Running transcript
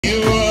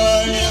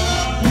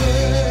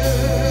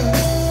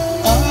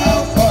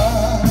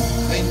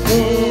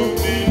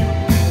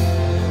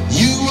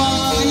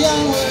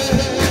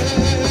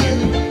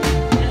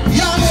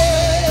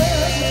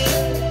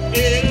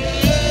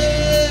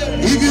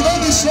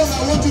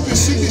song, I want you to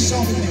sing this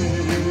song.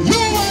 You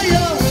are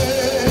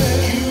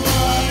Yahweh. You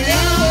are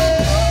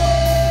Yahweh.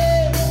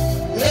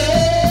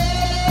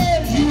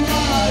 You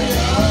are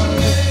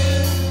Yahweh.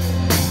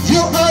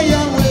 You are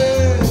Yahweh.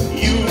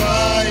 You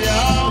are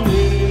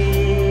Yahweh.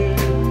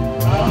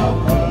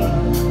 Alpha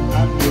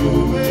and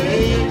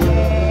Omega.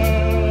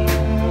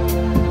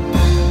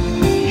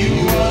 You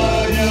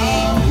are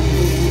Yahweh.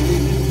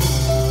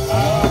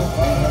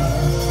 Alpha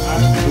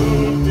and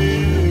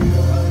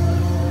Omega.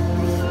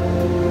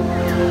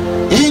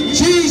 In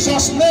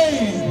Jesus'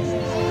 name,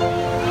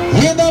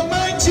 in the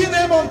mighty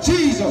name of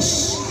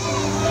Jesus,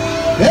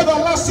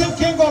 everlasting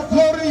King of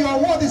glory, your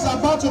word is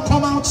about to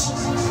come out.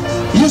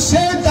 You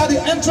said that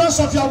the entrance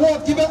of your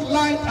word giveth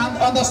light and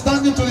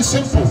understanding to the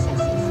simple.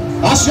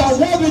 As your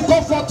word will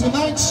go forth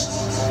tonight,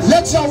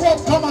 let your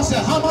word come as a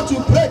hammer to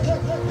break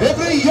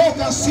every yoke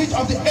and siege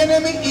of the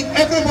enemy in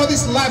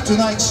everybody's life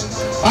tonight.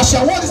 As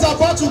your word is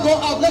about to go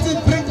out, let it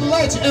bring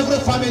light to every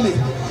family.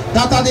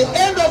 That at the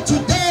end of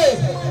today,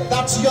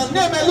 that your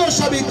name alone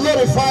shall be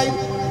glorified.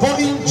 For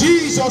in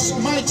Jesus'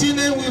 mighty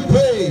name we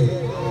pray.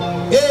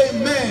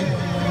 Amen.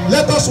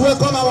 Let us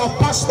welcome our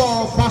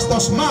pastor, Pastor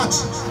Smart.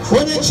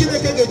 Onye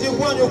Chineke geji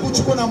gwanyo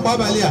kuchukwu na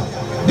mbabalia.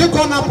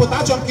 Diko na puta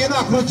achom ke na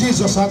akru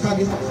Jesus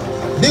akagi.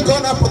 Diko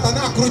na puta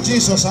na akru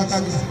Jesus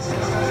akagi.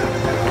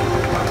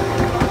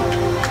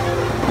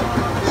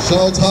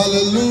 Shout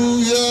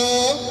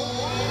hallelujah.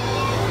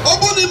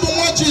 Obuni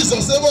bumwa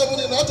Jesus. Ebo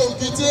obuni na achom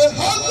kiti.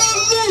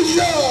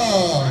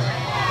 Hallelujah.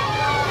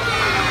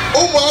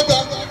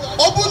 Umwaka.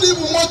 Obuni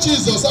bumwa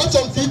Jesus.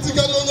 Achom kiti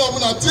kani onye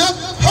obuna tie.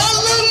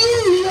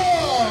 Hallelujah.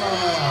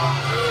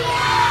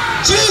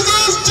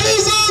 Jesus,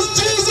 Jesus,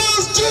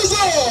 Jesus,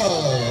 Jesus.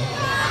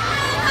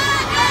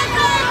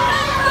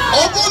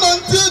 Open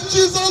until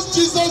Jesus,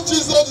 Jesus,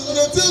 Jesus.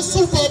 Until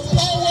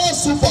superpower,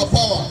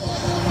 superpower.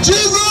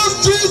 Jesus,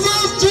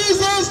 Jesus,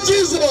 Jesus,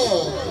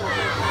 Jesus.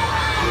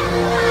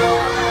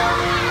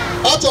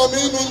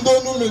 Atominu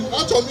ndonumi,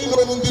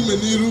 atominu ndi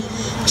Meniru.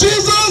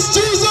 Jesus,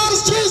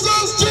 Jesus,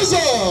 Jesus,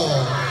 Jesus.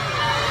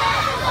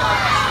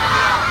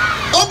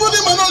 Open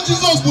him and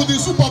Jesus with the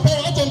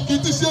superpower. Atom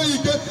kiti say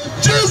again.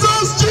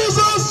 Jesus,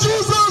 Jesus,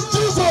 Jesus,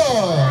 Jesus.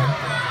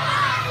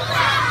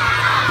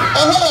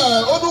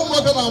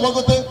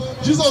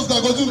 Jesus na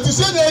go to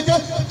say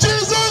again.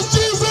 Jesus,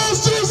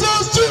 Jesus,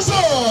 Jesus,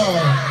 Jesus.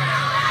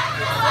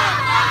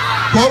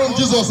 Call him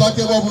Jesus. I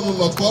can't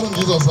not call him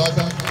Jesus.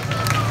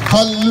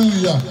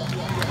 Hallelujah.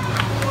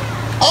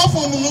 Afọ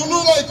munu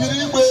like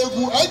igbe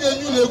egwu, a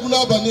ga-enyu na-egwu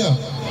n'abalị a.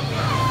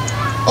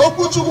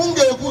 Okwu Chukwu m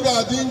ga-ekwu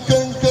ga-adị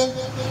nkenke.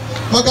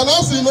 Maka na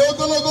asị na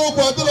ogologo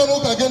okwu adịrọ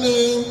n'ụka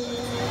gịnị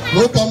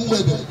n'ụka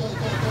mgbede.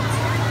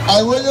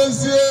 Anyị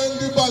wenyezie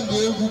ndị band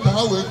egwu ka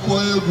ha wee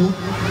kụọ egwu.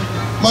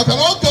 Maka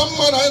na ọka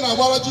mma na anyị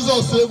na-agbara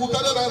Jizọs egwu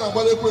karịa na anyị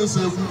na-agbara ekwensu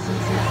egwu.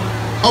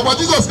 Ọgba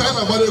Jizọs ka anyị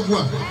na-agbara egwu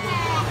a.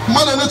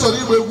 Mmadụ ene chọrọ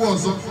igba egwu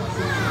ọzọ.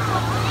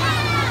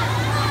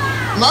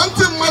 Na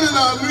ntị mmadụ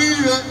na-anụ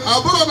ihe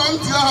abụrụ na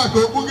ntị aha ka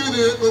okpu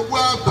gịnị okpu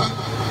ata.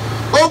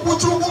 Okwu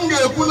Chukwu m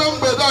ga-ekwu na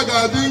mgbede a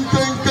ga-adị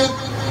nkenke.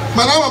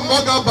 Mana ama m na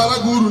ọ ga-abara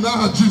gị uru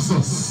n'aha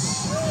Jizọs.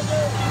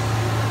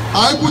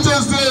 Anyị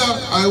kwuchezie ya,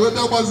 anyị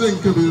weta gbazie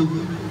nke bụ egwu.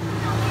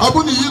 Ọ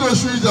bụ na iyi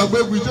na-eshu iji agba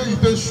egwu ije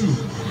yite shu.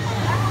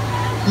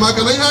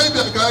 Maka na ihe anyị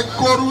bịa ka anyị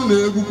kụọrọ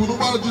unu egwu kwuru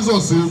gbara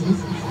Jizọs egwu.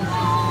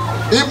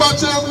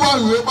 Ịgbacha egwu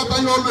ahụ wee kpata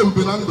ihe ọlụ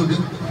ebube na ndụ gị.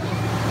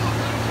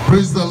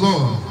 Praise the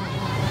Lord.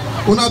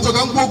 Unu achọ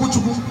ka m kwuo okwu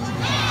Chukwu?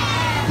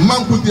 Mma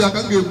nkwute ya ka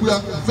m ga-ekwu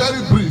ya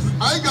very brief.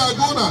 Anyị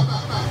ga-agụ na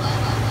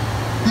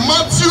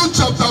Matthew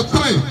chapter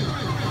 3.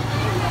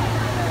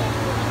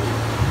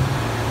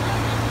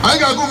 I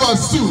gotta go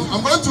verse 2.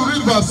 I'm going to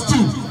read verse 2.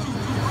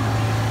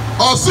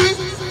 Or see,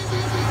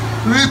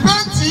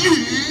 repent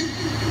ye,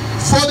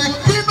 for the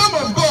kingdom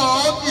of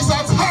God is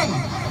at hand.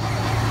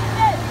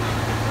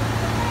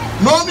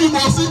 No me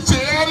bosi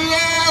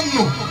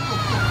cheriano.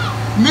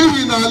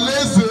 Nihi na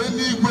leze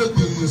ni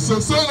gwedi. So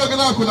no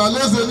gana kuna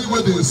leze ni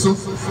gwedi so.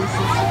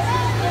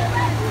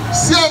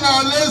 Sia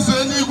na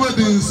leze ni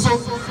gwedi so.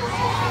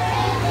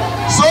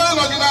 So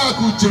no gana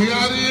ku cheria.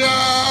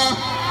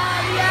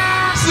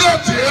 Sia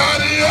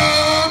cheria.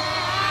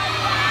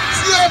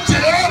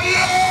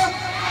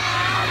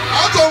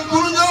 Atom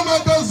kurunya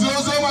magazi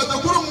ozo mata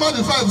kuru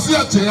mmadu 5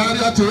 sia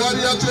cheria.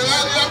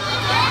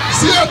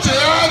 Sia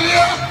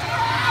cheria.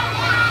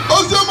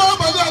 Ozo ma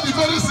bada di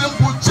very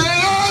simple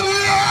cheria.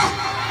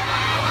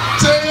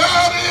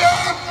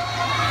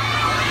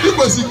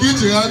 Ikwesi ki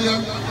cheria.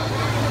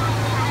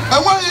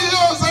 Enwe ihe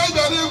ozo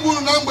igari igwu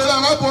na mgbere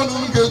na ponu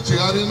nke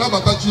cheria na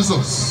bata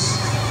Jesus.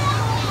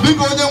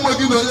 Biko onye nwe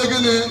gị na onye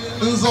gịnị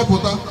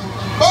nzọpụta.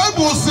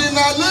 Bible si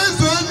na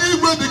alaeze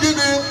eluigwe dị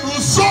gịnị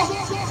nso.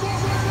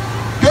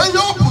 Ka ihe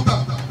ọ pụta.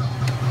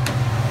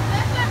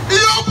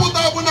 Ihe ọ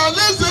pụta bụ na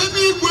alaeze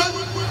eluigwe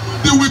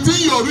dị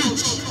within your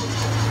reach.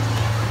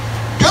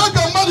 Ka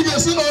mmadụ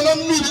ga-esi n'ọnụ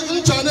mmiri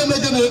ncha na-eme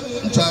gịnị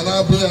ncha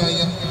na-abụghị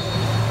anya.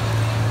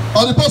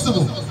 Ọ dị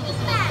possible?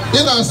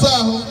 Ị na-asa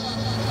ahụ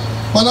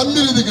mana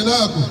mmiri dị gị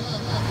n'akụ.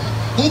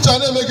 Ncha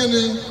na-eme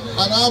gịnị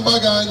a na-aba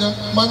gị anya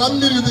mana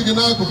mmiri dị gị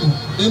n'akụkụ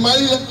ịma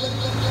ihe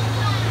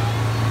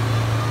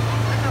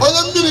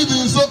onye mmiri dị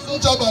nso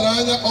ncha bara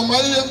anya ọma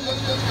ihe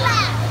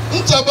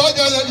ncha baa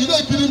gị anya ị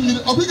na-ekiri mmiri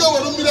ọkwa ị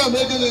ga-ewere mmiri a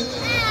mee gịnị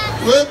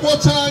wee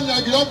kpọchaa anya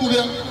gị ọ bụrụ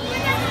ya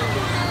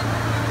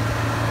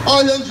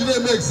onye njiri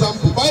eme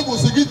example Bible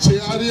sị gị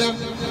chegharịa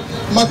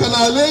maka na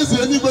alaeze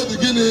eluigwe dị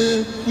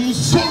gịnị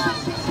nso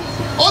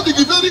ọ dị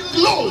gị very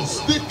close.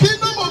 The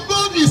kingdom of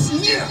God is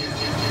near.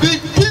 The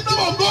kingdom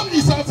of God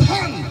is at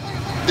hand.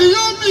 Ihe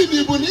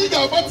obi bụ na ị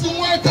ga-agbatị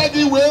nwa aka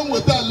gị wee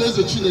nweta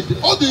alaeze Chineke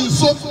ọ dị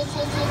nso.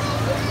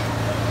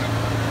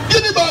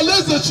 Gịnị bụ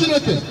alaeze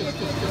Chineke?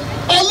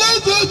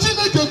 Alaeze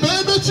Chineke bụ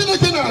ebe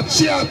Chineke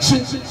na-achị achị,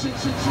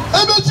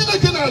 ebe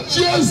Chineke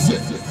na-achị eze.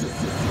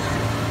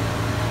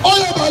 Ọ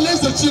ya bụ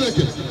alaeze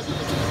Chineke.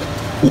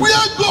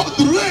 Where God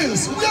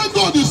reigns, where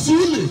God is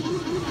ruling.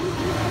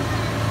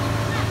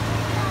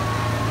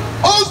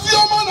 Ozi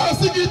ọma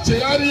na-asị gị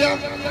chegharịa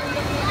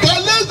ka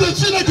alaeze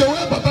Chineke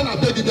wee bata na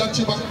be gị bịa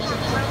chịba.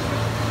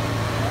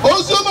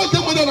 Ozi ọma nke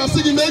mmadụ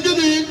na-asị gị mee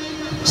gịnị?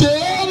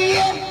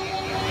 Chegharịa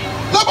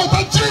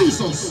nabata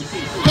Jizọs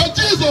ka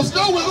Jizọs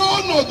ga-were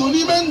ọnọdụ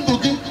n'ime ndụ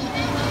gị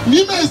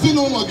n'ime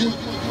ezinụlọ gị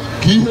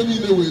ka ihe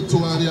niile wee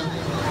tụgharịa.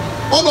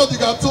 Ọnọdụ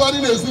ga-atụgharị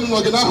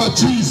n'ezinụlọ gị n'aha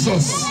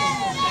Jizọs.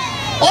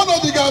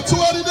 Ọnọdụ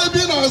ga-atụgharị n'ebe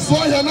ị na-azụ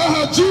ahịa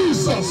n'aha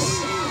Jizọs.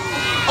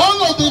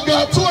 Ọnọdụ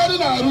ga-atụgharị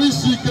n'arụ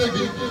isi ike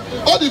gị.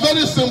 Ọ dị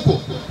very simple.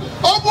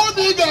 Ọ bụrụ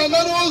na ị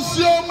ga-anara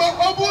ozi ọma,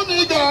 ọ bụrụ na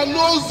ị ga-anụ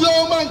ozi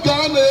ọma nke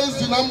a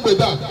na-ezi na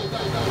mgbede a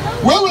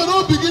wee were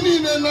obi gị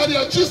niile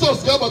narịa,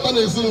 Jizọs ga-abata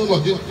n'ezinụlọ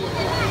gị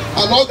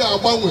ana ọ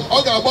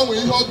ga-agbanwe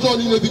ihe ọjọọ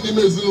niile dị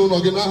n'ime ezinụlọ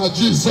gị n'aha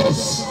Jizọs.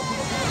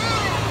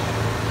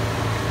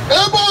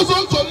 Ebe ọzọ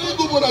m chọrọ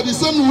ịgụ bụ na the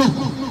same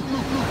Luke,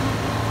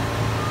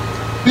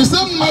 the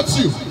same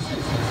Matthew,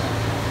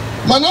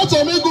 mana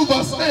achọrọ m ịgụ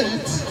verse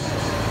 8.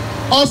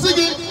 Ọ sị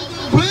gị,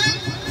 bring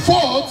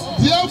forth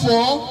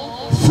therefore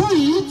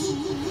fruit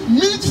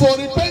meet for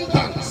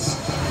repentance.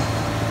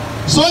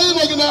 So ị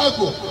nọ gị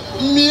n'akụ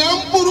mmịa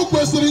mkpụrụ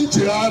kwesịrị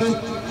nchegharị.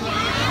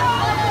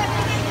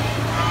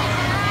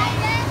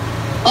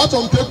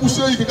 Achọrọ m ka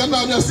ekwusie ike ka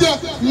na-anya si ya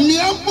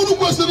mmịa mkpụrụ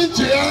kwesịrị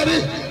nchegharị.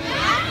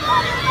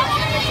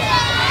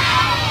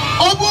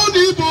 Ọ bụrụ na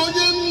ị bụ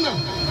onye nna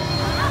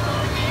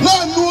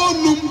na-anụ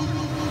olu m,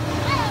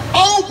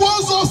 akwụkwọ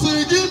nsọ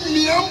sịrị gị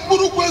mmịa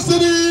mkpụrụ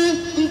kwesịrị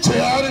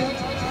nchegharị.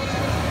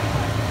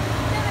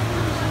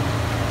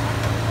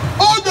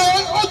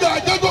 Ọ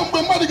ga-agago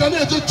mgbe mmadụ ga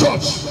na-eje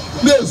chọọchị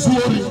na-ezu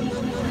ori.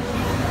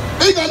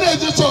 Ị ga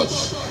na-eje chọọchị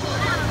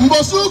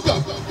mbọsị ụka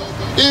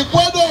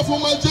ịkwado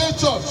ọfụma jee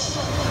chọọchị,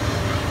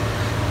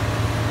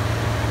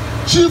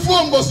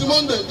 chifuo mbọsị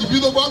Mọnde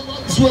ibidokwa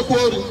zuekwa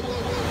ori.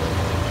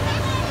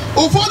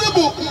 Ụfọdụ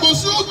bụ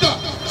mbọsị ụka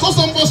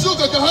sọsọ mbọsị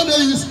ụka ka ha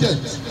na-eyi sket.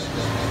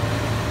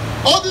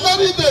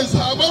 Ordinary days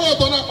ha agbara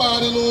ọtọ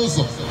na-akpagharị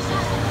n'ụzọ.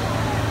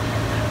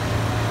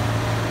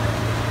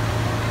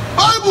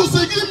 Baịbụl sị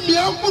gị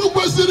mmịa mkpụrụ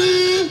kwesịrị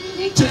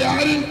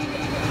nchegharị.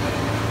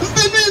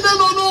 Ndị niile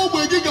nọ n'ogbe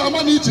gị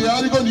ga-ama na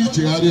ichegharịgo na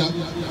ichegharịa,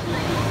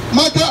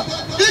 maka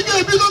ị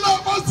ga-ebido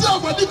na-akpasị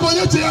agwa dịka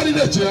onye chegharị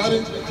na-echegharị.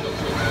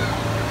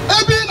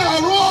 Ebe ị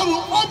na-arụ ọrụ,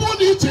 ọ bụrụ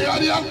na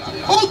ichegharịa,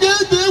 ọ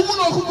ga-ede egwu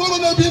na ọkụkọ nọ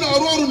n'ebe ị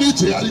na-arụ ọrụ na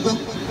ichegharịgo,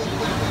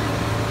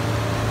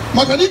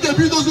 maka na ị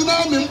ga-ebidozi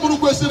na-amị mkpụrụ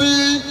kwesịrị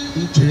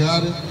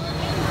nchegharị.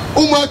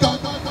 Ụmụaka,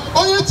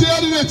 onye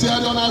chegharị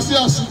na-echegharị ọ na-asị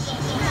asị?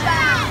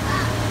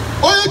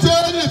 Onye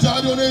chegharị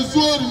na-echegharị ọ na-ezu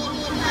ori?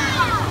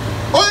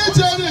 Onye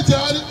chegharị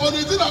na-echegharị ọ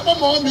na-eji na-akpọ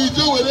ma ọ ma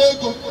ije were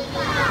ego?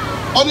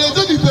 Ọ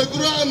na-eje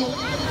n'iteguru anụ?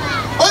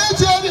 Onye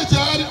chegharị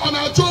na-echegharị ọ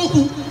na-achọ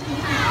okwu?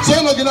 So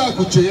nọ gị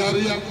na-akụ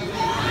chegharị ya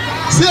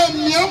si ya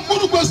mmịa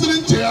mkpụrụ kwesịrị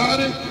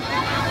nchegharị.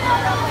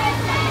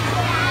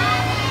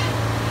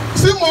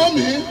 Si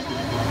mọmị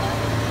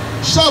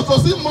shafọ,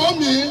 si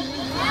mọmị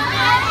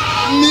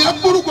mmịa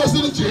mkpụrụ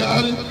kwesịrị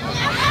nchegharị.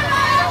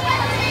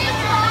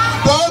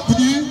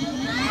 Dadi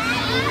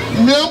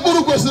mmịa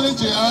mkpụrụ kwesịrị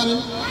nchegharị.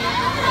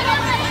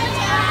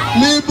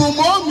 Ma ị bụ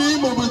mọmị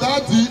maọbụ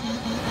dadi,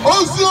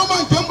 ozi ọma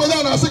nke mgbede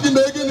a na-asị gị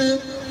mee gịnị?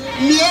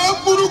 Mmịa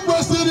mkpụrụ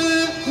kwesịrị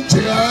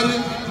nchegharị.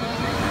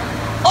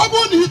 Ọ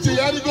bụrụ na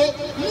ichegharịgo,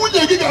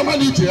 nwunye gị ga-ama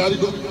na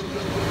ichegharịgo.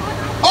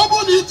 Ọ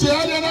bụrụ na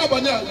ichegharịa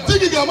n'abalị a, di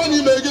gị ga-ama na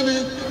ime gịnị?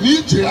 Na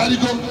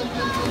ichegharịgo.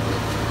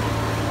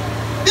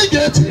 Ị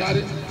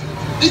ga-echegharị,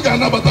 ị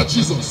ga-anabata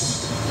Jizọs,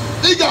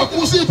 ị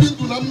ga-akwụsị ibi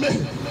ndụ na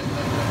mmehie.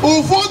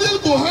 Ụfọdụ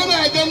bụ ha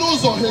na-aga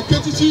n'ụzọ ha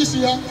ekechichi isi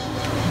ha,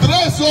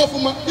 dresị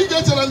ọfụma, ị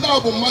ga-echere ndị a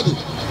bụ mmadụ,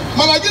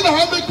 mana gị na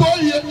ha mekọọ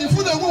ihe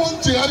ifu na-enweghị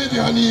nchegharị dị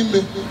ha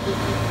n'ime.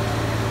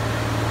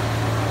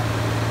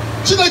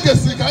 Chineke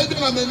si ka anyị bịa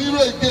na Meniru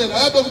again.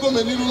 Anyị abịago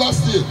Meniru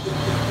last year,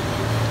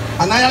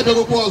 anaghị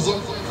abịagokwa ọzọ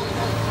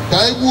ka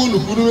anyị gbuo unu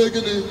kwuru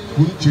gịnị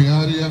bụ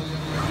nchegharị ya.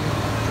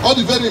 Ọ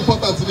dị very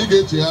important na ị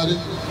ga-echegharị,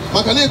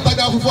 maka na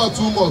ịtaga afụfụ a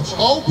too much.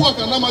 Ọkwụ a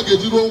ka na amaghị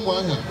eji ruo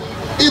ụmụahịa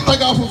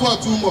ịtaga afụfụ a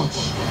too much.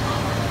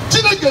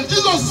 Chineke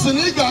Jizọs si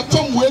na ị ga-achọ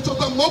m wee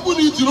chọta m, ma ọ bụ na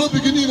ijiri obi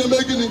gị niile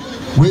mee gịnị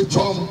wee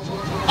chọọ m.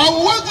 I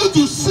want you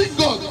to seek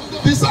God.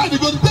 decide,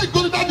 go to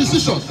that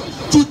decision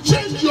to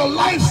change your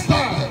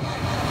lifestyle.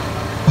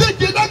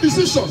 Take that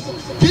decision.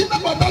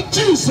 About that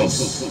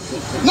Jesus.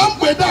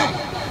 Number that,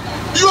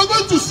 you are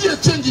going to see a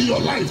change in your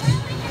life.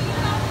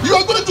 You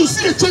are going to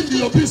see a change in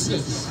your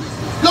business.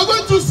 You are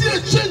going to see a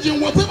change in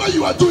whatever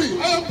you are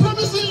doing. I am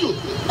promising you.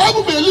 I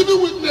will be a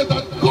living witness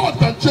that God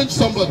can change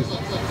somebody.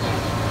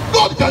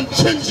 God can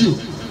change you.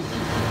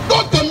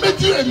 God can make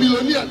you a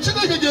millionaire.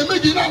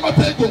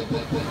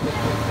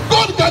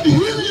 God can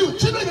heal you.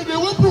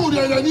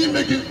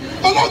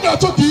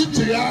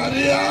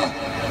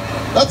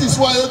 That is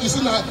why you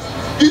see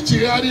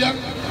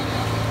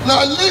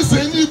now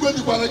listen,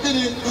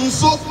 and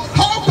so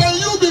how can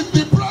you be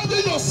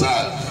depriving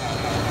yourself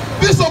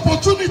this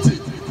opportunity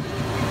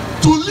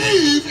to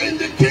live in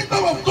the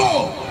kingdom of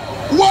God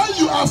while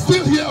you are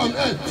still here on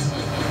earth?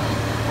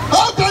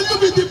 How can you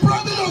be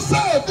depriving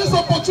yourself this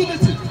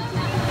opportunity?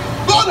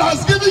 God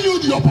has given you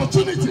the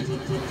opportunity,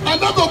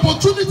 and that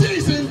opportunity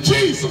is in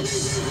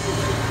Jesus.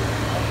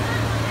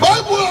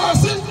 Bible has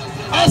said,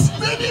 as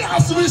many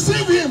as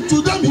receive him,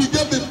 to them he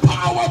gave the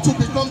power to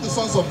become the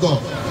sons of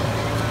God.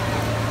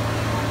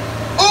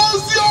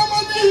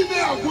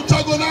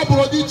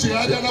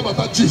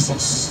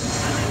 Jesus.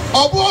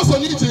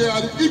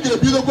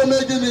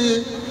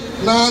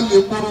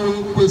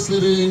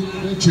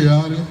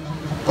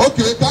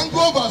 Okay, can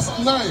go verse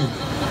 9.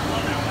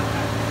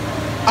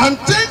 And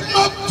think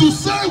not to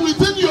say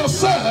within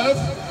yourself,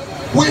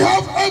 we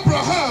have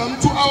Abraham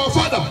to our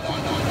father.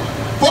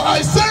 For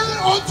I say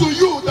unto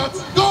you that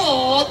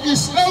God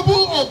is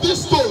able of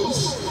these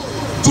stones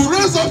to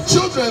raise up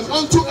children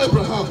unto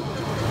Abraham.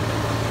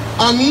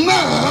 And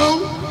now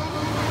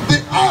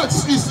the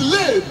axe is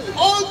laid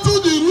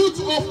unto the root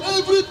of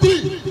every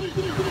tree.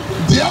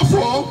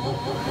 Therefore,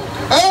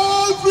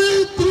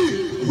 every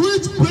tree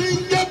which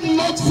bringeth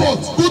not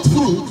forth good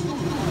fruit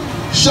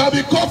shall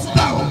be cut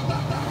down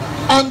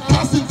and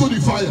cast into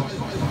the fire.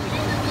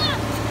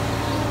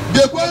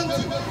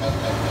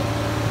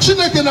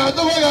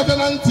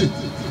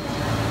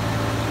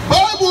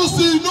 Bible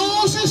says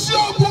no sisi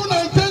obu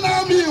na nke na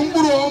ami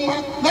mgburu ọma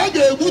na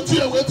ga-egbutu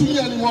ewetu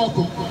ya ni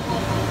nwako.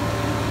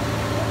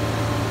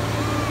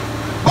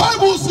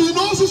 Bible says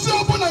no sisi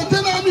obu na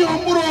nke na ami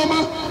mgburu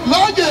ọma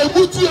na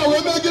ga-egbutu ya we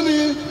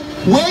megini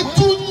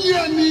wetu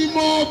ya ni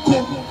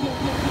nwako.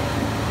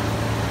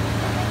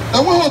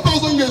 Enwe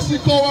hotozo ngesi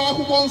kowa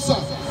akwụkwọ nsọ.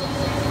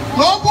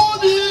 Na ọ bụ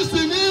dị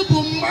isi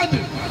n'ibu mmadụ.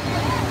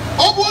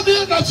 Ọ bụ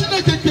dị na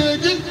Chineke kere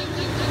gị.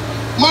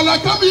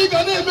 Malakam yi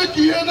ga na-eme ka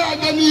ihe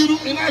na-aga n'iru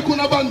ị na-akụ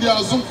na bandi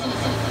azụ.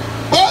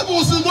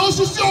 Bible si na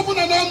osisi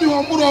ọbụla na-amị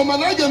mkpụrụ ọma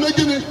na a ga-eme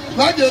gịnị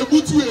na a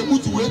ga-egbutu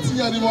wee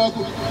tinye ya n'ime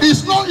ọkụ.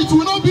 It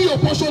will not be your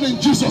portion in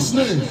Jesus'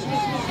 name.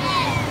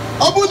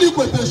 Ọ bụrụ na ị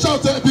kwete,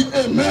 shout a big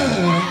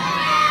amen.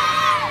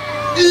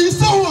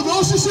 Ise hụ na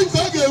osisi nke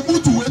a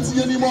ga-egbutu wee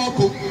tinye n'ime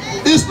ọkụ.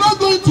 It's not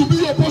going to be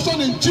your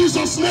portion in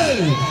Jesus'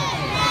 name.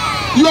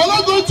 You are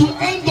not going to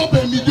end up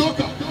a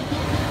mediocre.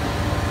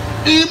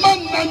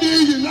 Iman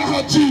nani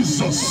na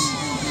Jesus.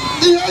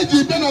 I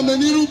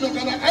Meniru,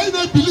 I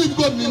don't believe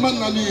God in Iman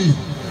nani.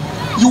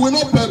 You will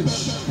not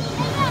perish.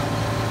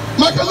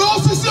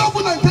 Makalosi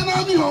siabu na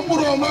kenami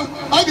hamburoma.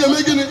 Age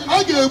megini,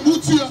 age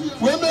butia.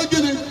 We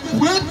megini,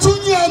 we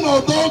tunya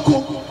no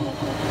doko.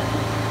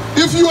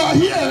 If you are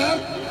here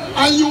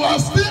and you are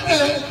still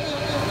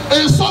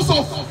a source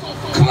of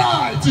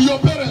cry to your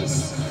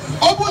parents,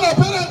 open a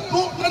parent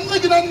no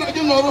nagina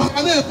nagina no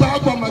ane pa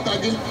kwa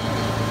makagi.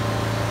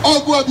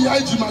 Ogu abi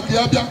haiji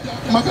makiabia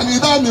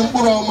makanida ni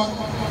mkpụrụ ọma.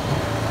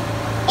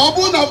 Ọ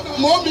bụ na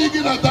mommy gị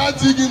na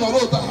daddy gị nọrọ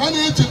ụta ha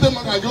na-echete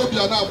maka gị obi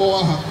a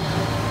na-agbawa ha.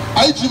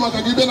 Haiji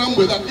maka gị be na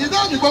mgbede. Ide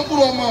amịkwa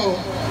mkpụrụ ọma ahụ.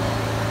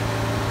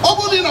 Ọ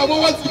bụ na ị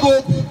na-agbawa di gị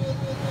obi.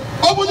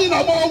 Ọ bụ na ị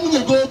na-agbawa nwunye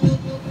gị obi.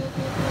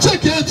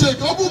 Cheke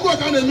echeke, ọ bụ ụgwọ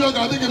ka na-eme ọ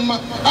ga-adị gị mma.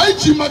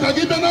 Haiji maka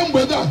gị be na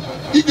mgbede a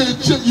ị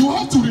ga-eche, you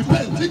have to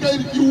repent.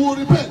 You will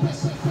repent.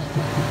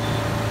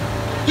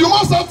 You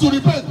must have to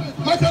repent.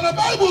 Like the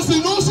Bible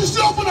says, no sisi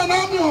opuna na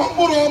ami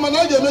mkpụrụ ọma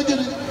na ga-eme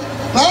gịnị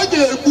na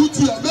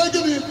ga-egbutu ya mee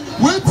gịnị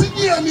wee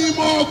tinye ya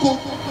n'ime ọkụ.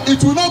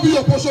 It will not be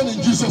your portion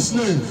in Jesus'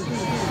 name.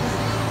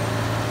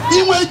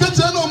 Inwe ike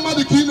chee na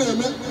mmadụ ka ị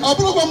na-eme,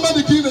 abụrụkwa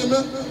mmadụ ka ị na-eme,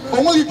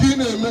 onweghị ka ị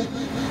na-eme.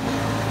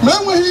 Ma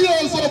enweghị ihe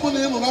ọzọ ọbụla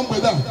ị nọ na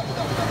mgbede a.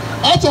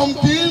 Achọrọ m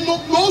ka ị nụ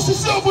na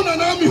osisi ọbụla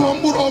na-amị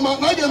mkpụrụ ọma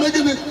na ga-eme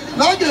gịnị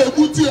na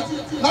ga-egbutu ya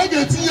na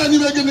ga-etinye ya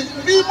n'ime gịnị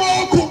n'ime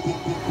ọkụ.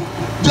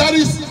 There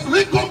is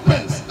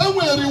recompense. And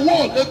a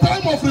reward. A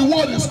time of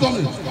reward is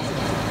coming.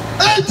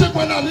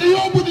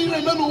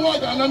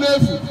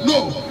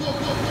 No.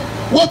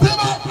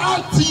 Whatever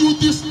act you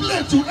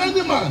display to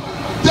any man,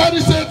 there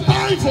is a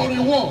time for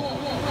reward.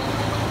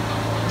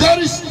 There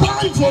is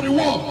time for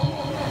reward.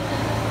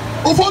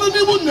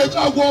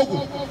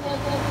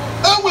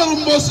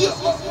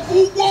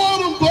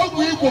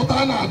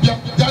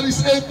 There is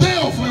a day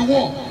of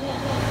reward.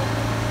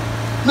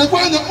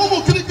 Nekwanya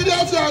umu kirikiri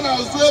afya na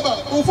azweba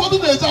ụfọdụ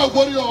na-eje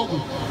agwọrị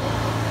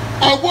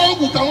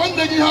ọgwụ ka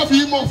nwanne gị hafụ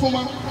ime ọfụma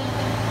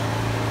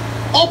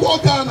ọgwụ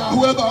ọka na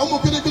ahụ ebe umu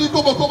kirikiri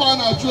kobokobo a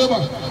na-achụ ebe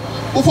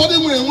ụfọdụ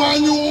nwere nwe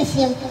anya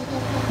ụfụ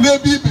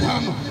n'ebe ibe ha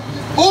nọ.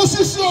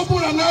 Osisi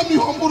ọbụla na-amị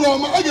ihe mkpụrụ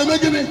ọma a ga-eme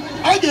gịnị?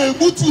 A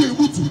ga-egbutu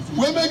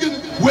wee mee gịnị?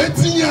 Wee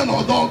tinye ya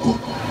n'ọdọ ọkụ.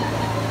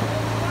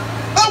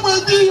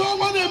 Enwere ndị ihe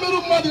ọma na-emerụ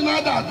mmadụ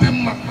na-ada adị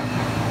mma.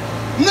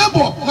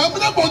 Nebo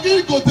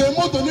gị gote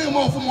moto na-eme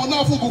ọfụma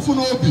na-afụ gụfụ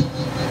n'obi.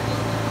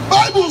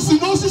 Baịbụl si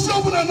na osisi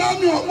ọbụla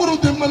na-amị mkpụrụ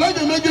dị mma na a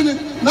ga-eme gịnị?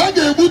 Na a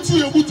ga-egbutu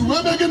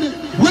wee mee gịnị?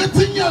 Wee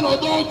tinye ya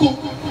n'ọdọ ọkụ.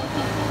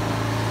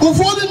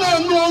 Ụfọdụ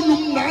na-anụ ọnụ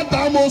m na-ada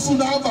amoosu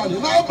n'abalị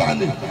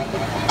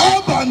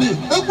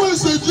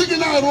ekwensu eji gị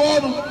na-arụ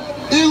ọrụ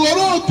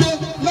ịghọrọ oke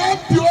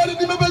na-apịọrị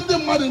n'ime ebe ndị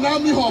mmadụ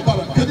na-amị ha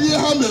ọbara. Kedu ihe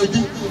ha mee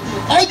gị?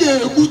 A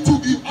ga-egbutu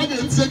gị, a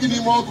ga-etinye gị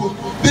n'ime ọkụ.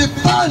 The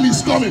time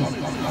is coming.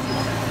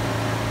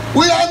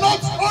 We are not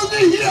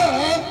only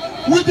here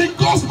with the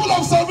gospel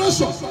of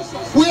salvation,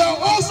 we are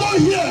also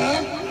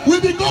here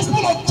with the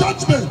gospel of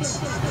judgment.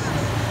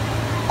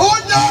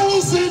 Onye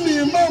ahụ si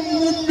n'ime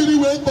mmụọ mmiri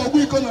wee tọgbọ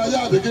iko na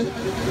ya adịghị,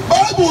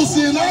 Baịbụl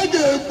si na a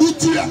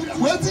ga-egbutu ya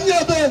wee tinye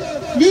ebe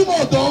n'ime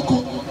ọdọ ọkụ.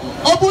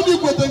 Ọ bụrụ na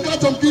ikwete nke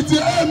achọ m ka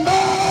itinye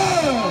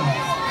amen.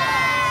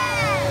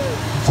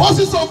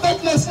 Forces of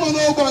darkness nọ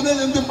n'ogbe a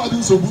na-enye ndị mmadụ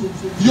nsogbu.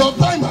 Your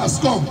time has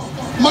come.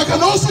 Maka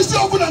na osisi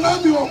ọbụla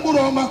na-amị mkpụrụ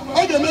ọma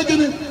a ga-eme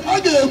gịnị? A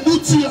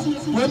ga-egbutu ya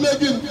wee mee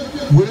gịnị?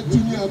 Wee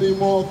tinye ya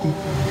n'ime ọkụ.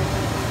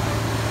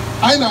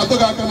 Anyị na-adọ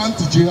gị aka na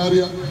ntị,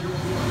 chegharịa.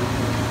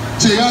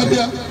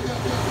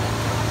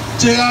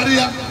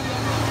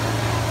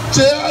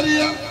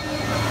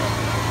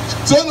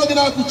 Tienụ gị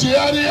na-akụ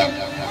chegharịa.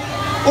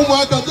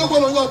 Ụmụaka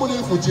jekwara onye ọbụla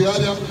efu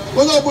chegharịa.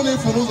 Onye ọbụla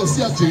efu n'ụzọ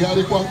si ya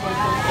chegharịkwa.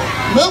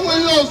 Ma enwe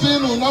ihe ọzọ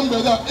ịnụ na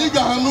mgbede a, ị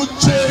ga-anụ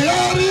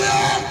chegharịa.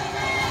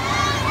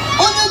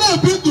 Onye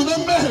na-ebi ndụ na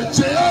mmehie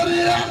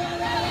chegharịa.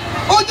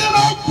 Onye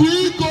na-akwa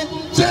iko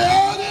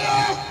chegharịa.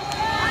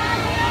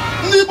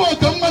 Ndị bụ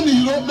ọkamma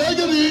n'iro mee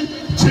gịnị?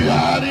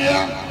 Chegharịa.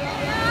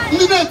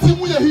 Ndị na-eti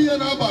nwunye ha ihe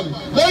n'abalị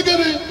mee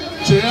gịnị?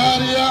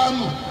 Chegharịa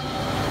nụ.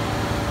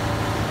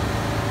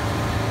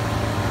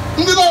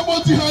 Ndị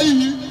na-agbọti ha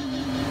iyi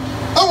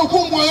enwekwa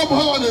ụmụ ya bụ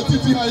ha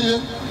na-etiti ha ihe.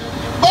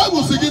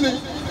 Baịbụl si gịnị?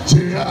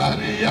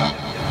 Chegharịa.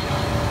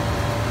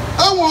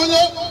 Enwe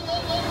onye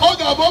ọ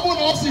ga-abụ ọ bụ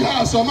na ọ si ha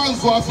asọma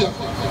nzụ afịa,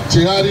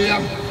 chegharịa.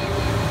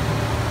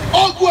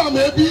 Ọgụ a ma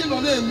ebe ị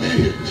nọ na-eme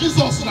ihe,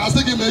 Jizọs na-asị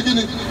gị mee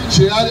gịnị?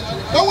 Chegharịa.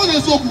 Enweghị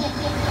eziokwu.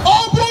 Ọ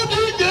bụrụ na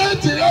ị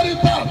ga-echegharị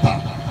tata,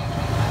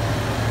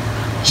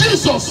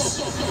 Jizọs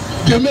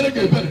ga-emere gị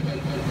ebere.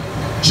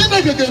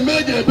 Chineke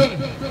ga-emere gị ebere.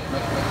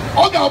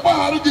 Ọ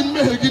ga-agbaghara gị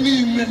mmehie gị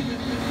niile.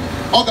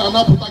 Ọ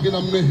ga-anapụta gị na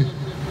mmehie.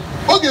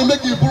 Ọ ga-eme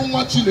gị bụrụ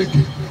nwa Chineke.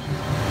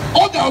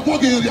 Ọ ga-agwọ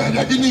gị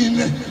nrịanrịa gị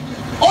niile.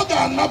 Ọ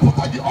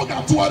ga-anapụta gị. Ọ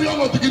ga-atụgharị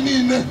ọnọdụ gị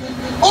niile.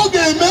 Ọ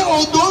ga-eme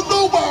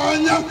ododo gba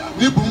anya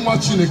na ịbụ nwa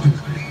Chineke.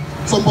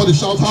 Somebody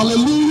shout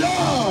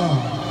hallelujah.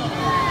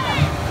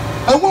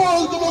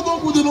 Enweghị ogologo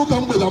okwu dị n'ụka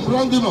mgbede. I'm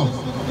rounding up.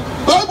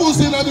 Bible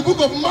says in the book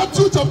of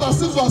Matthew chapter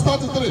 6 verse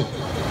 33,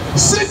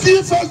 seek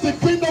ye first the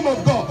kingdom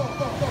of God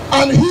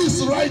and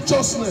his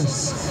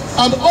righteousness,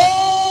 and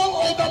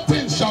all other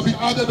things shall be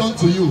added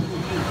unto you.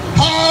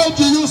 How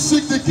do you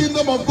seek the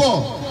kingdom of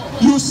God?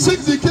 You seek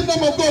the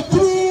kingdom of God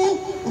through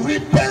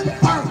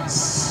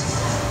repentance.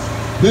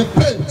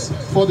 Repent,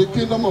 for the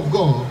kingdom of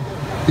God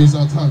is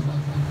at hand.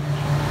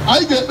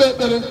 I get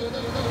better.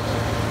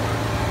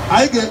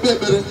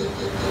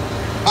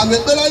 And the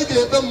better I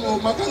get them,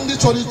 Makandi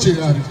Chori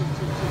Chigari.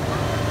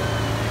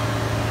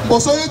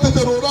 Bosoye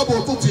teterora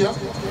botutia.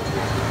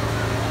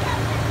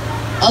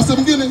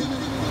 Asemgini.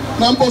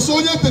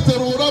 Nambosoye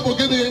teterora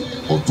bogene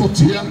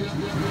otutia.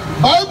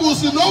 Bible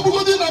says no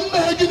bugodi na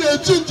mmehegi na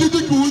echinji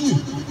dika unyi.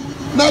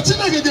 Na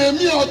Chineke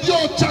ga-eme ya ọdị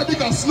ọcha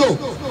dịka snow.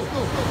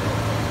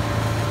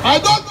 I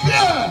don't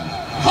care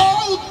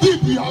how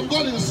deep you have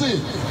gone in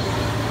sin.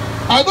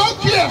 I don't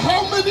care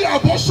how many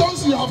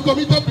abortions you have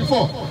committed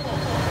before.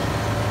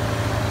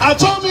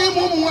 Achọghị m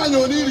ịmụ ụmụ nwaanyị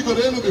onye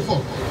irigoro elu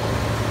before.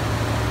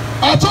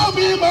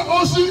 Achọghị m ịma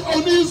osi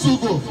onye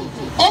izugo.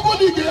 Ọ bụrụ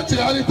na ị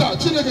ga-echegharị taa,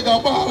 Chineke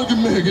ga-agbaghara gị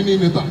mmehie gị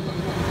niile taa.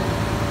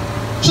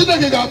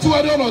 Chineke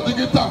ga-atụgharị ọnọdụ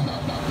gị taa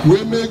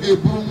wee mee gị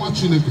bụrụ nwa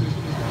Chineke.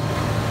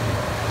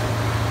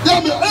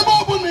 Ya mere ebe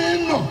ọ bụla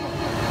ị nọ,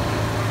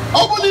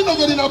 ọ bụla ị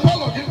nọgoro na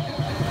palọ gị,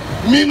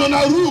 ma ị nọ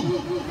na room,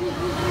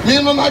 ma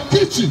ị nọ na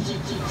kitchen,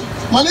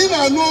 mana ị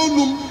na-anụ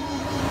olu m,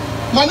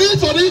 mana ị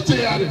chọrọ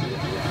ichegharị,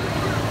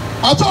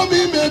 achọghị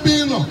m ime ebe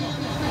ị nọ.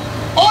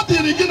 Ọ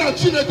dịrị gị na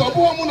Chineke, ọ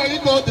bụghị mụ na gị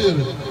ka ọ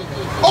dịrị.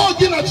 Ọ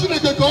gị na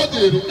Chineke ka ọ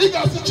dịrị. Ị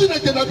ga-asị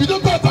Chineke na bido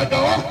tata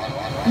gawa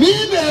na ị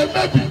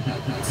na-emebi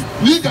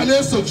na ị ga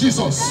na-eso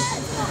Jizọs.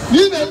 Na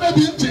ị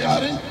na-emebi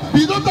nchegharị,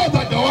 bido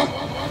tata gawa.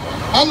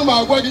 Ana m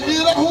agwa gị,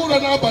 ịrahụ ụra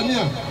n'abalị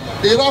a,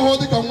 ịrahụ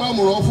dịka nwa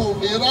amụrụ ọfụ,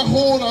 ịrahụ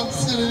ụra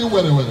siri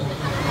were were.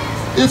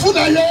 Ịfụ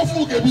na ihe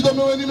ọfụ ga-ebido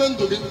mewe n'ime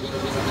ndụ gị.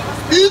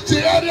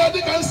 Ichegharịa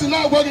dịka m si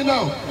na-agwa gị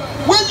now.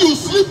 When you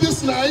sleep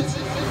this night,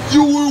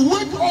 you will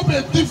wake up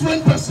a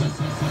different person.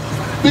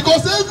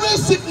 Because every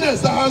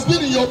sickness that has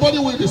been in your body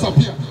will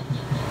disappear.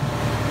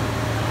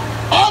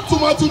 Out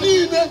atụmatụ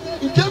niile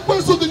nke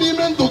ekwensu dị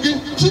n'ime ndụ gị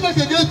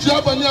Chineke ga-eji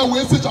abalị a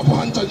wee sechapụ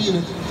ha ncha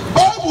niile.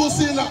 Bible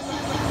sị na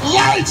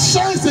light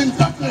shines in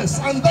darkness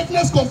and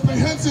darkness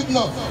comprehends it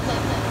not.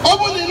 Ọ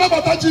bụrụ na ị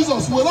nabata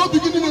Jizọs, were obi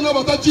gị niile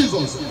nabata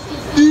Jizọs,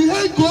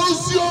 ihe nke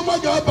ozi ọma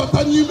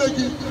ga-abata n'ime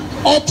gị,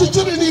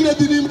 ọchịchịrị niile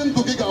dị n'ime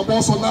ndụ gị ga-agba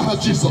ọsọ n'aha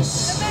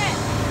Jizọs.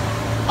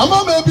 Ama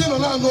m ebe ị nọ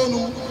na-anụ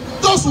ọnụ,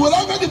 just were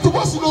aka gị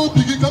tụkwasị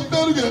n'obi gị ka m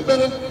kpere gị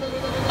ekpere.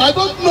 I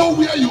don't know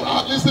where you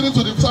are listening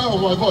to the sound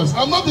of my voice.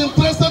 I'm not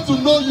interested to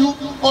know you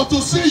or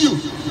to see you,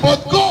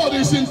 but God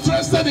is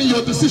interested in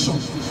your decision.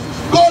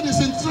 God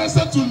is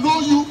interested to know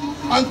you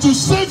and to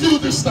save you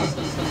this time.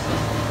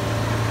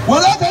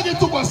 Were aka gị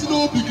tụkwasị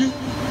n'obi gị,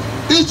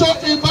 ịchọ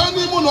ịba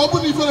n'ime ụlọ, ọ bụ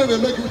na ifere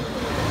na-eme gị,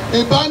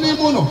 ịba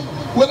n'ime ụlọ,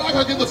 were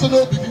aka gị tụkwasị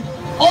n'obi gị,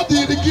 ọ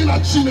dịrị gị na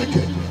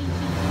Chineke,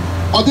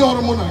 ọ dị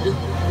ọrụ mụ na gị.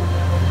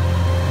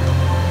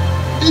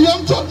 Ihe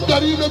m chọrọ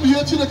bịara imebi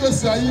ihe Chineke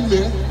si anyị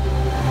mee,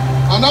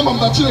 and I'm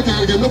that Chineke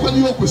ga-emekwa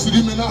ihe o kwesịrị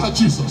ime n'aha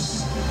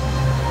Jesus.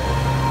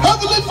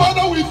 Heavenly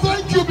Father, we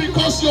thank you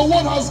because your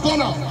word has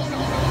gone out.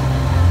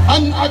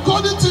 And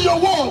according to your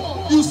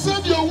word, you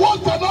said your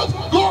word cannot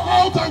go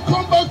out and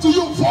come back to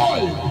you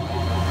void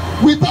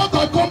without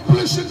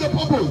accomplishing the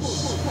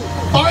purpose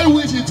by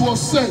which it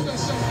was sent.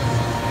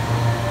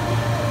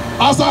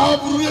 As I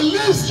have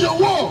released your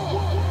word,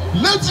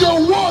 let your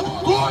word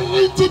go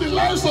into the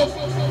lives of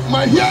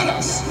my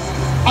hearers,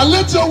 and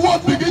let your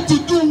word begin to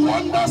do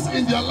wonders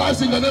in their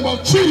lives in the name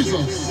of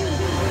Jesus.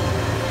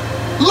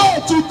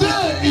 Lord,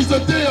 today is the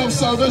day of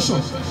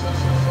salvation.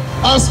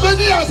 As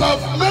many as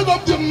have made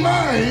up their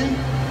mind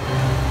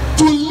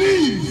to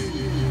live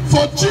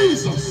for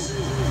Jesus,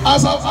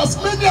 as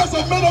many as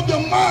have made up their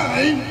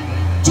mind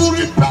to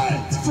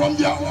repent from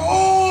their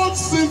own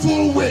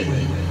sinful way,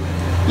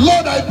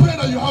 Lord, I pray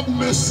that you have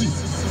mercy.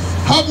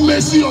 Have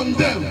mercy on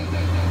them.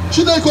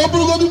 Chineke ọ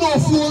bụrụ godi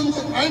n'ofu onye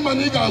anyị ma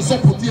na ị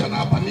ga-azọpụta ya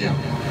n'abalị a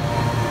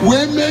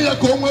wee mee ya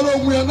ka o nwere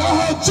onwe ya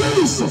n'aha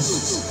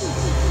Jesus.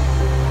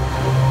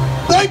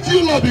 Thank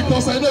you, Lord,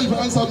 because I know you've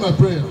answered my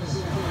prayers.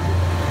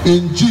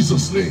 In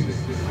Jesus' name.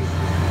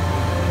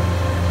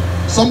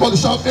 Somebody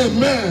shout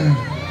amen.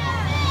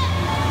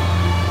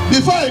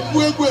 Before I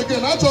go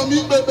again, achọrọ m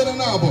ikpe ekpere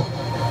n'abọ.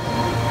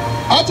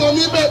 Achọrọ m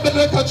ikpe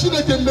ekpere ka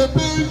Chineke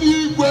mepee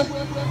eluigwe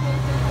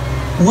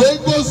wee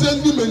gọzie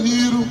ndị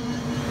Meniru.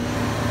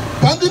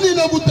 Ka ndị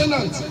niile bụ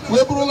tenant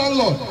wee bụrụ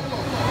landlord.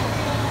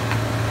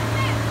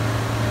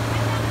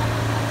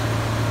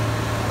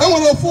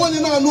 Enwere ofu onye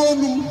na-anụ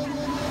olu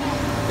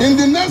in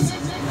the next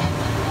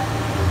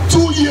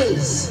 2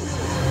 years.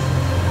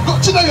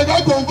 Chineke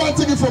ga-convert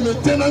gị from a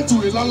tenant to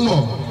a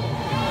landlord.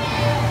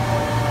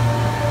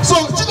 So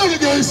Chineke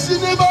ga-esi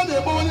n'ebe a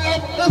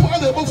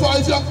na-ebofu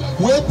ahịhịa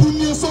wee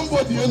bunye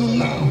somebody enu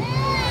now.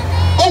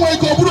 O nwere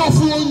ka ọ bụrụ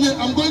ofu onye.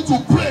 I'm going to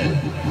pray.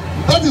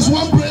 That is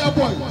one prayer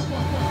point.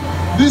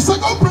 The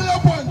second prayer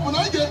point, when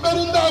I get better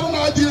than that,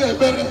 I get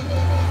better.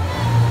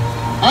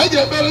 I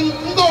get better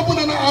than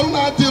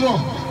that.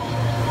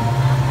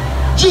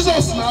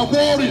 Jesus na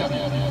warrior.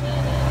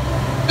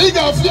 He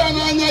got fear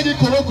na nyagi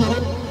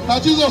korokoro. Na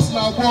Jesus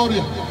na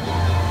warrior.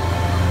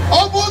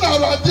 Obu na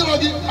radiro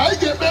I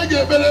get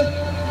better.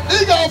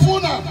 He got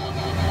funa.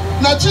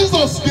 Na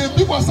Jesus get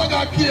people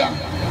saga kia.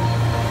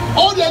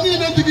 All the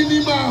need to give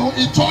him a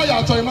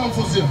itoya to imam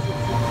fuzia.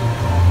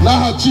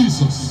 Na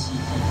Jesus.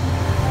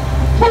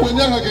 When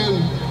you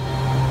again,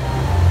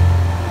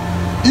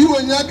 you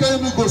when you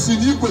can go see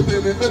you with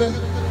them,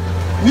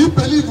 you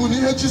believe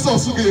in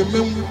Jesus who gave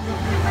me.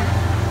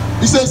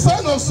 It's a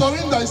sign of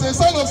surrender. It's a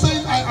sign of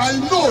saying, I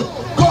know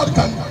God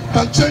can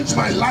change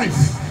my life.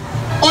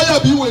 Oh yeah,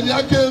 be when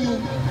you can.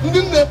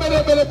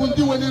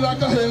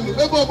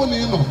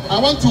 I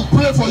want to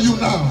pray for you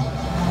now.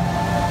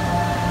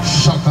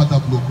 Shakada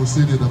bloko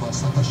sede da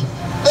basakasha.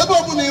 Ebe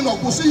obuna ino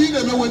kusi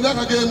hine me when you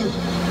again.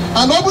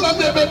 And obuna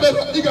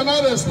nebe you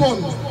cannot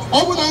respond.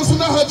 Obuna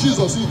ansuna ha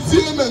Jesus.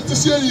 See amen.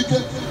 Tishie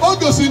ike.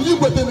 Ogo si ni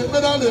kwete nebe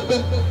na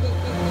nebe.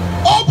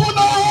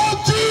 Obuna ha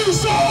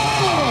Jesus.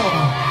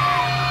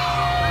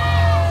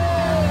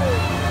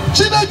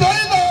 Chineke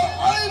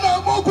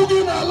aina moku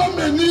gi na ala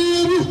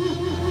Meniru.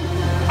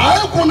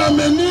 Ayi kuna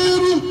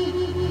Meniru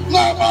na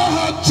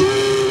ha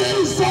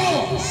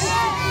Jesus.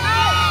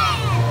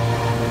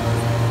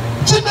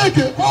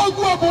 Chineke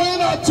ogu aboye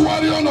na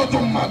tuwari ọnọdụ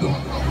mmadụ.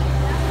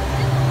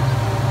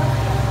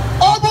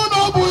 Ọ bụ na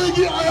ọ bụ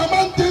igi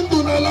ayamantị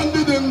ndụ na ala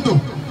ndị dị ndụ.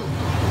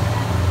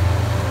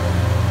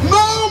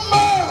 No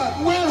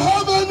man will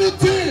have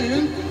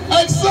anything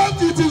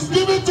except it is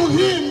given to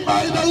him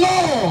by the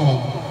Lord.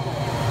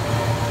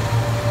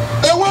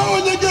 Enwe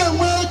onye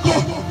ga-enwe ego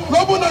na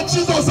ọ bụ na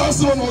Jizọs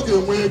asịrị na ọ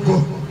ga-enwe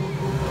ego.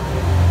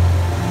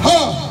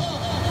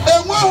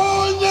 Enwe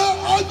onye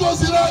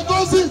agọziri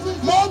agọzi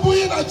ma ọ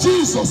bụghị na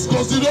Jizọs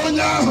gọziri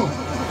onye ahụ.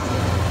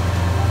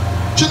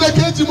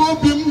 Chineke eji m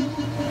obi m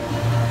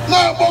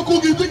na-akpọku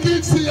gị dịka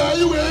isi ya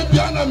anyị wee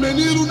bịa na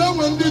Meniru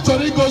na-enwe ndị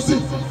chọrọ ịgọzi.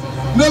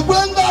 Na-ekwe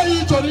ndị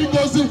anyị chọrọ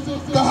ịgọzi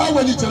ka ha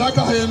welitere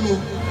aka ha elu.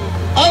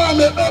 Ana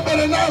m ekpe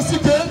ekpere na-asị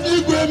ka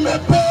eluigwe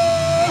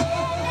mepee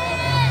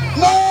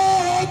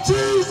n'aha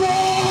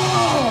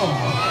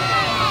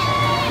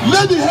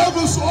Let the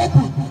heavens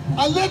open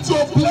and let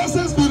your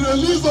blessings be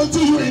released unto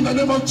you in the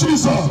name of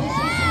Jesus.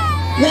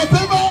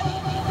 Whatever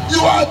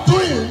you are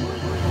doing,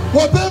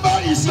 whatever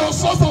is your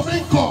source of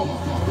income,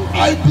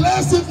 I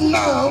bless it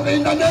now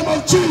in the name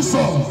of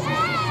Jesus.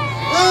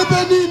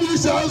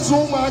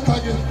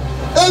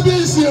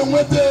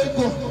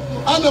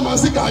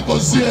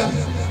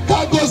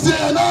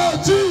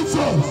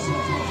 Jesus.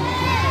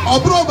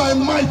 Above by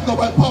might, not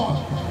by power,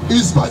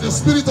 is by the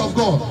Spirit of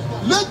God.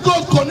 Let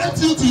God connect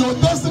you to your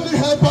destiny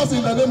helpers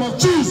in the name of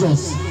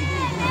Jesus.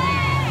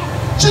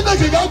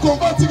 Chineke can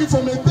convert you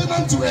from a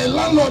tenant to a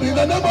landlord in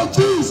the name of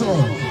Jesus.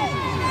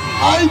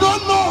 I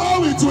don't know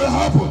how it will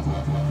happen,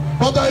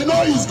 but I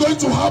know it's going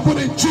to happen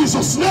in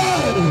Jesus'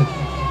 name.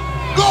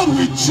 God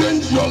will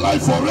change your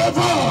life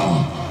forever.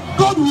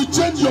 God will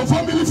change your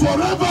family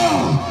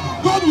forever.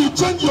 God will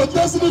change your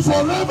destiny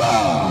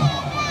forever.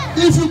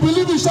 If you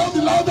believe it, shout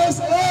the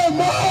loudest,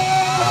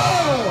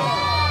 amen.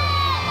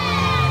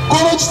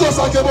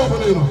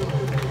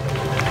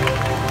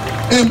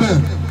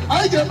 Amen.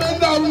 I get men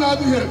down now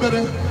here,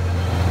 better.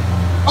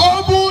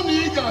 Abu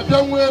Nika,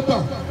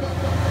 Jamweba,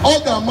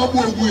 Oga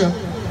Mabuya.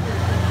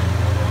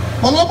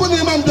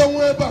 Malabuni man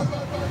Jamweba,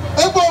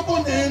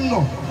 Ebobun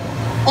Eno,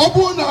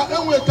 Obuna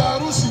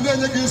Enwekaru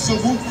Sine against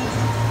Subu.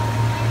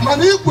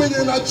 Maniquin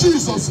and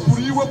Jesus,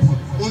 Puriwa,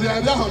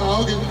 Uriana,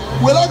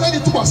 well, I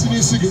get to us in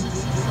his singing.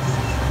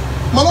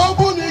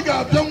 Malabuni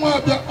got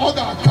Jamwaba,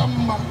 Oga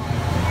Kama.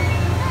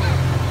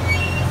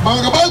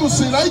 The Bible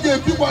says, I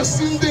gave people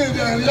sin there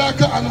and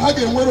Yaka and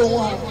Hagen were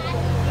one.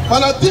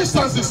 And a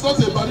distance is not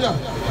a barrier.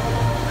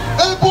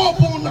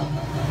 Ebopuna,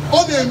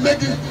 on a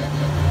Meggie,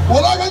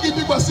 what I give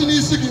people sin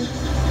is singing.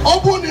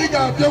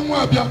 Obuniga,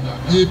 Jamwabia,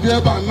 ye be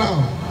by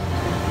now.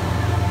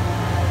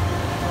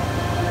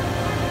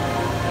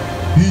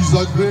 He's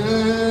a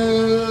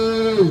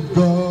great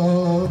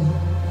God.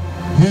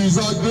 He's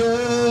a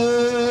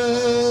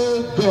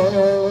great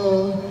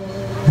God.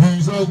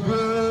 He's a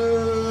great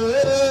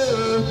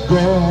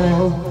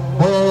God.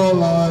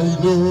 All I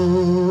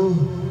know,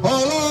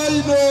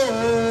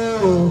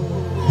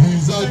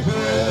 He's a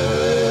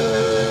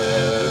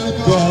great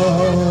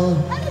God.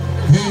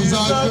 He's a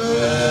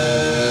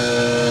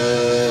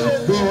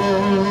great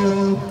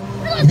God.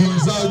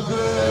 He's a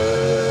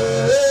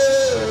great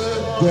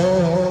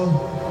God.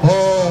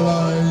 All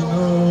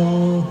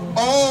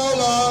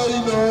I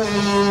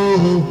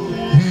know,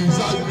 He's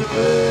a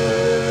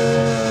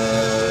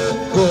great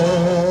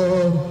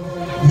God.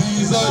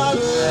 He's a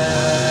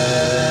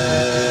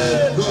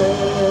great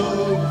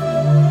God.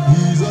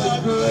 He's a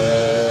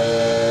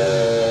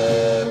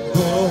great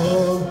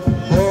God.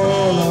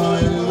 All I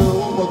know,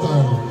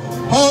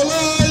 all I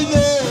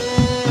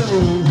know,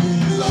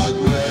 He's a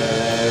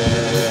great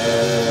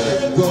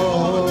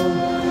God.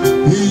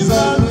 He's a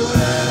great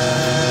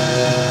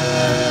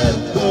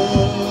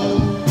God.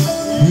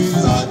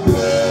 He's a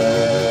great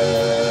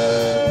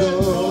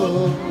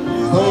God.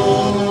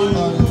 All I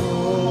know.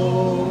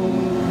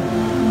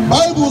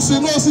 Bible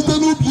says, no, sit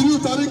no beauty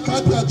tari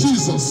kapia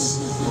Jesus.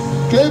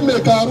 Came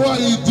make a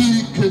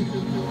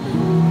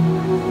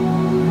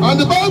and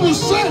the Bible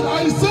said,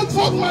 I set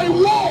forth my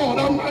word,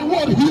 and my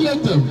word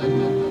healed them.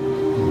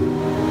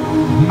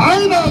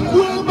 I na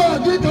kuemba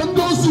can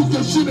go see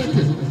the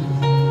Shineke.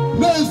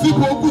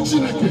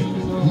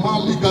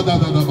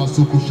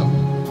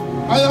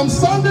 I am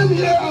standing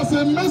here as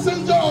a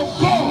messenger of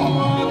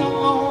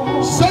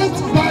God, sent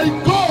by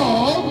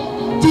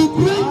God to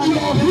bring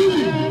your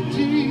healing.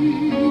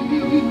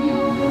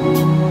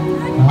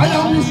 I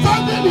am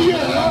standing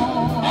here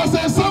as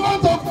a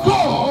servant of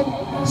God,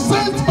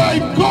 sent by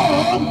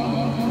God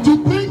to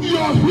bring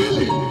your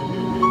healing.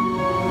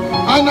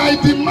 And I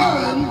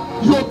demand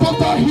your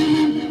total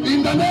healing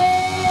in the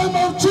name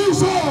of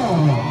Jesus.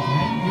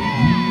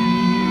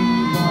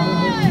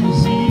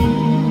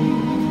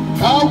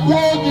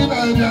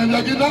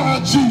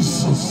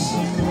 Jesus.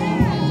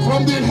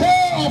 From the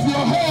hair of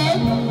your head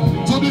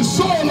to the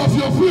sole of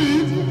your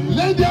feet,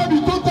 let there be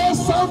total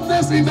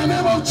soundness in the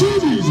name of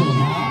Jesus.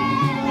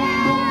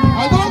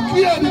 I don't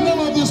care the name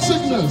of the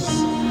sickness.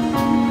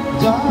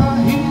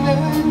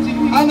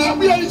 And I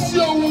be a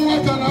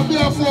work and I be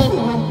a floor.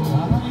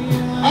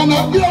 And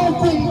I be a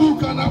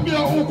ukumbu and I be a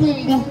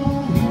ukumbu.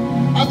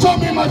 I told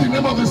me the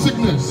name of the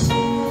sickness.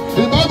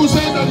 The Bible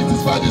says that it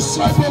is by the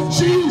stripe of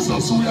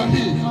Jesus we are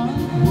here.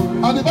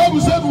 And the Bible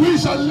said we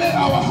shall lay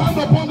our hand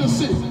upon the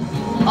sick,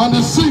 and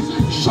the sick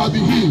shall be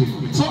healed.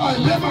 So I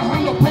lay my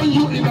hand upon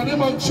you in the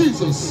name of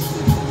Jesus.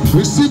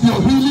 Receive your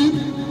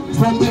healing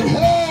from the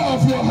hair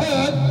of your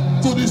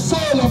head to the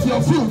sole of your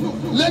foot.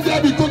 Let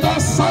there be total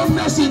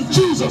soundness in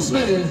Jesus'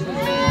 name.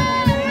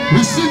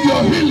 Receive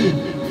your healing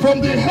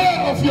from the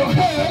hair of your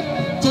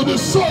head to the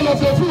sole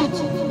of your foot.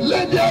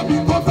 Let there be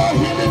total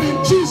healing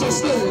in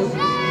Jesus' name.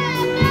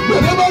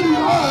 Wherever you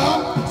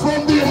are,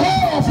 from the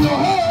hair of your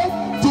head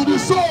to the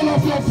sole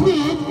of your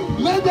foot,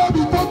 let there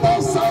be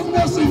total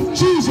soundness in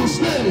Jesus'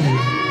 name.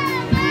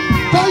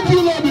 Thank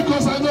you, Lord,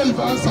 because I know you've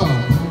answered.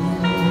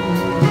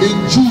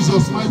 In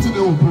Jesus' mighty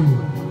name we pray.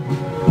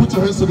 Put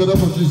your hands together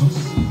for Jesus.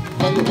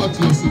 Now go back to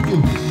your seat. Go.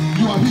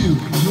 You are healed.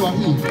 You are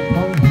healed.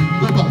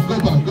 Go back, go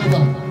back, go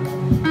back.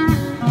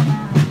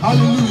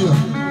 Hallelujah.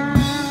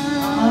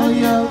 I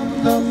am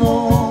the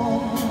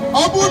Lord.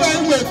 Upon I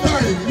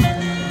time,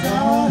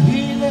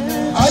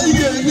 I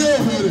hear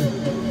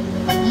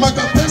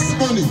Maka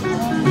testimony.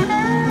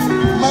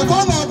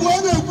 Makona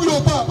Buana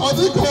Kulota,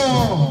 Adiko,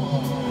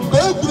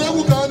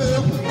 Ebu Kana.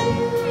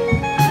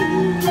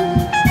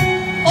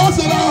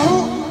 Also,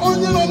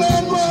 only on the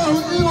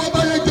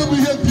can be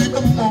here.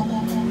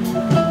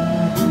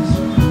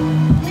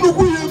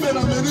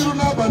 Meniru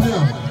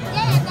Nabania.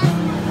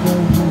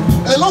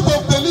 A lot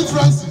of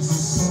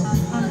deliverances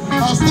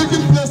has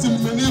taken place in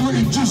Meniru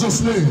in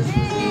Jesus' name.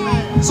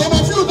 Some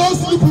of you don't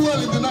sleep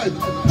well in the night.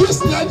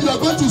 This night you are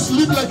going to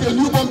sleep like a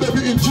newborn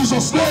baby in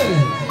Jesus'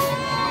 name.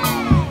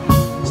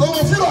 Some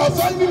of you are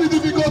finding it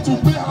difficult to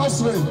pay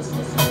house rent.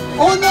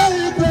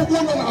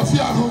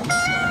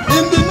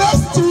 In the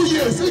next 2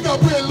 years, you can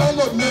pay a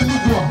landlord name.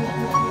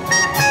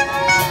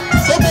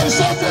 Somebody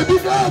shout a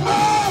big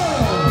amen.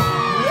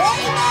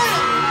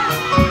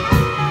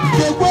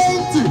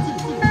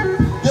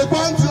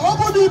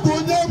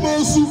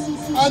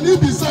 And he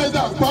decided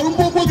that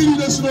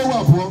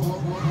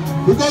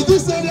because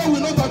this area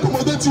will not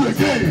accommodate you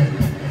again.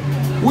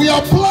 We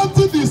are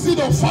planting the seed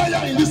of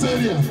fire in this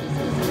area.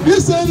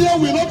 This area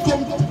will not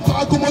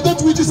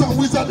accommodate witches and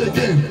wizards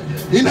again.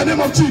 In the name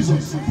of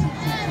Jesus.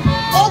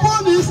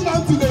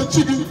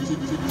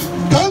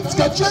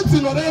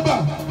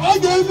 I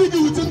gave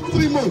you within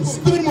 3 months.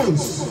 3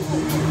 months.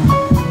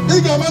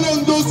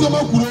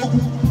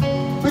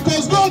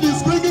 Because God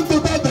is bringing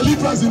total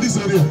deliverance in this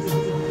area.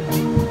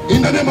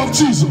 In the name of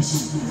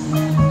Jesus.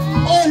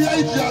 Oh yeah,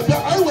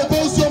 I will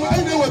tell some.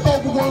 I know what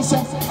talk one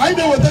song. I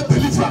know what that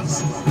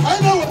deliverance. I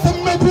know what the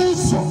maple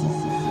song.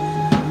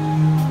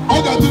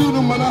 I got to do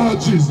no matter how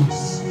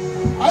Jesus.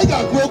 I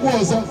got great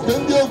words. Then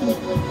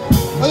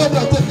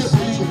I take it.